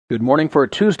Good morning for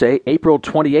Tuesday, April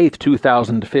 28th,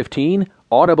 2015.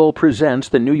 Audible presents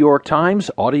the New York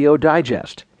Times Audio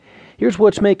Digest. Here's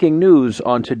what's making news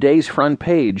on today's front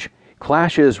page.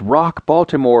 Clashes rock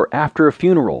Baltimore after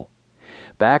funeral.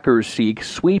 Backers seek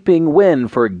sweeping win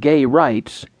for gay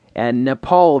rights, and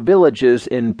Nepal villages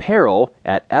in peril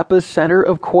at epicenter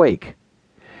of quake.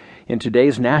 In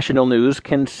today's national news,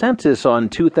 consensus on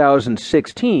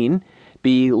 2016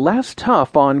 be less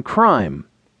tough on crime.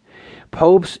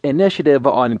 Pope's initiative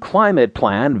on climate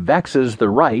plan vexes the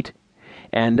right,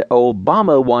 and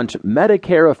Obama wants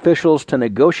Medicare officials to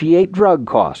negotiate drug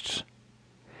costs.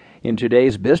 In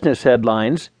today's business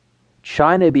headlines,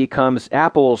 China becomes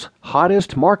Apple's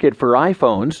hottest market for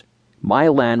iPhones,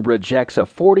 Mylan rejects a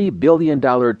 $40 billion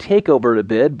takeover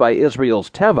bid by Israel's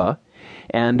Teva,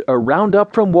 and a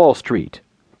roundup from Wall Street.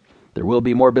 There will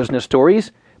be more business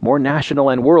stories, more national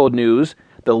and world news,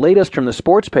 the latest from the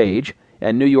sports page,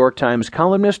 and New York Times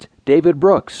columnist David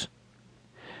Brooks.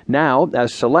 Now,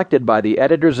 as selected by the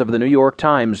editors of the New York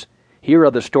Times, here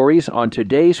are the stories on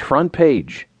today's front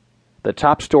page. The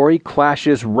top story: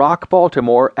 clashes rock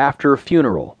Baltimore after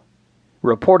funeral.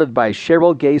 Reported by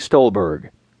Cheryl Gay Stolberg.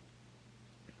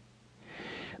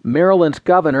 Maryland's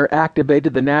governor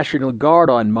activated the National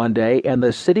Guard on Monday, and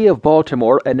the city of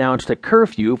Baltimore announced a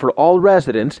curfew for all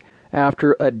residents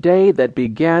after a day that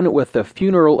began with the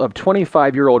funeral of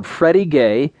 25-year-old Freddie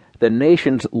Gay. The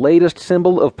nation's latest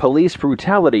symbol of police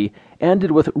brutality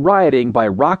ended with rioting by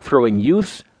rock-throwing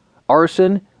youths,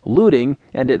 arson, looting,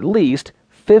 and at least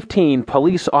 15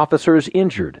 police officers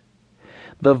injured.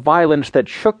 The violence that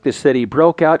shook the city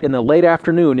broke out in the late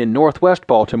afternoon in northwest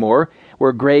Baltimore,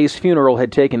 where Gray's funeral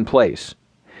had taken place.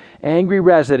 Angry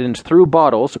residents threw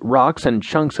bottles, rocks, and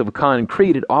chunks of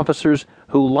concrete at officers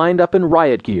who lined up in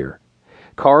riot gear.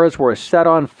 Cars were set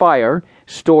on fire,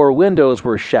 store windows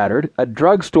were shattered, a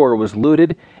drugstore was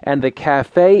looted, and the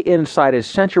cafe inside a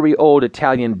century-old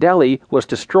Italian deli was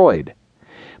destroyed.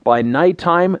 By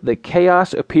nighttime, the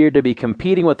chaos appeared to be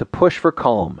competing with the push for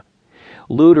calm.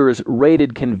 Looters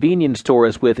raided convenience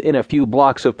stores within a few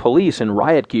blocks of police in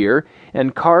riot gear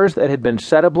and cars that had been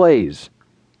set ablaze.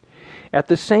 At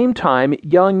the same time,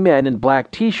 young men in black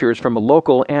T-shirts from a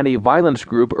local anti-violence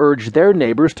group urged their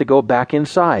neighbors to go back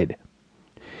inside.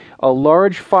 A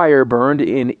large fire burned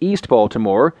in East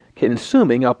Baltimore,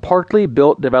 consuming a partly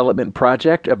built development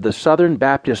project of the Southern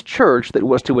Baptist Church that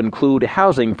was to include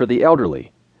housing for the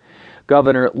elderly.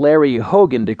 Governor Larry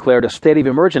Hogan declared a state of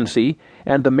emergency,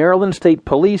 and the Maryland State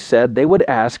Police said they would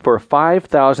ask for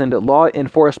 5,000 law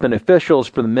enforcement officials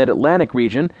from the Mid-Atlantic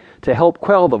region to help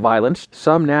quell the violence.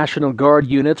 Some National Guard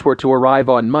units were to arrive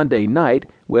on Monday night,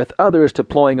 with others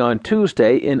deploying on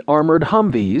Tuesday in armored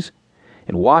Humvees.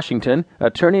 In Washington,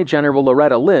 Attorney General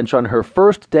Loretta Lynch, on her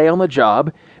first day on the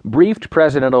job, briefed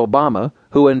President Obama,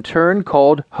 who in turn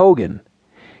called Hogan.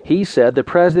 He said the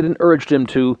president urged him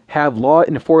to have law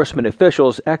enforcement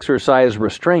officials exercise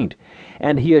restraint,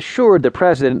 and he assured the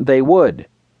president they would.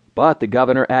 But the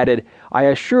governor added, "I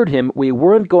assured him we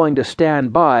weren't going to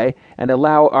stand by and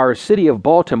allow our city of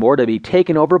Baltimore to be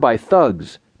taken over by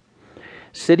thugs."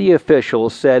 City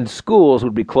officials said schools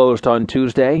would be closed on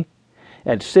Tuesday.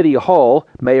 At City Hall,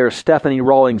 Mayor Stephanie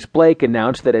Rawlings Blake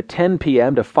announced that a 10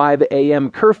 p.m. to 5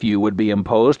 a.m. curfew would be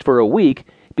imposed for a week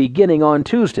beginning on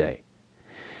Tuesday.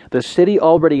 The city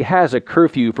already has a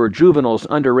curfew for juveniles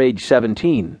under age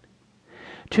 17.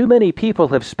 "Too many people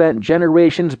have spent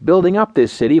generations building up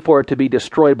this city for it to be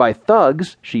destroyed by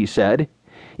thugs," she said.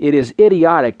 "It is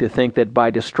idiotic to think that by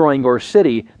destroying your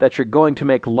city that you're going to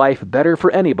make life better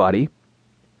for anybody."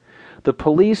 The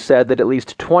police said that at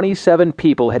least 27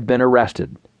 people had been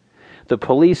arrested. The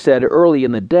police said early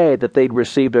in the day that they'd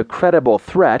received a credible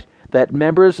threat that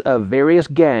members of various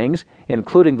gangs,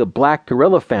 including the Black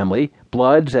Guerrilla family,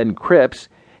 Bloods, and Crips,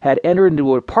 had entered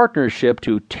into a partnership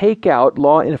to take out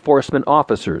law enforcement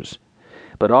officers.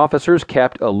 But officers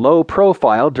kept a low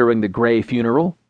profile during the Gray funeral.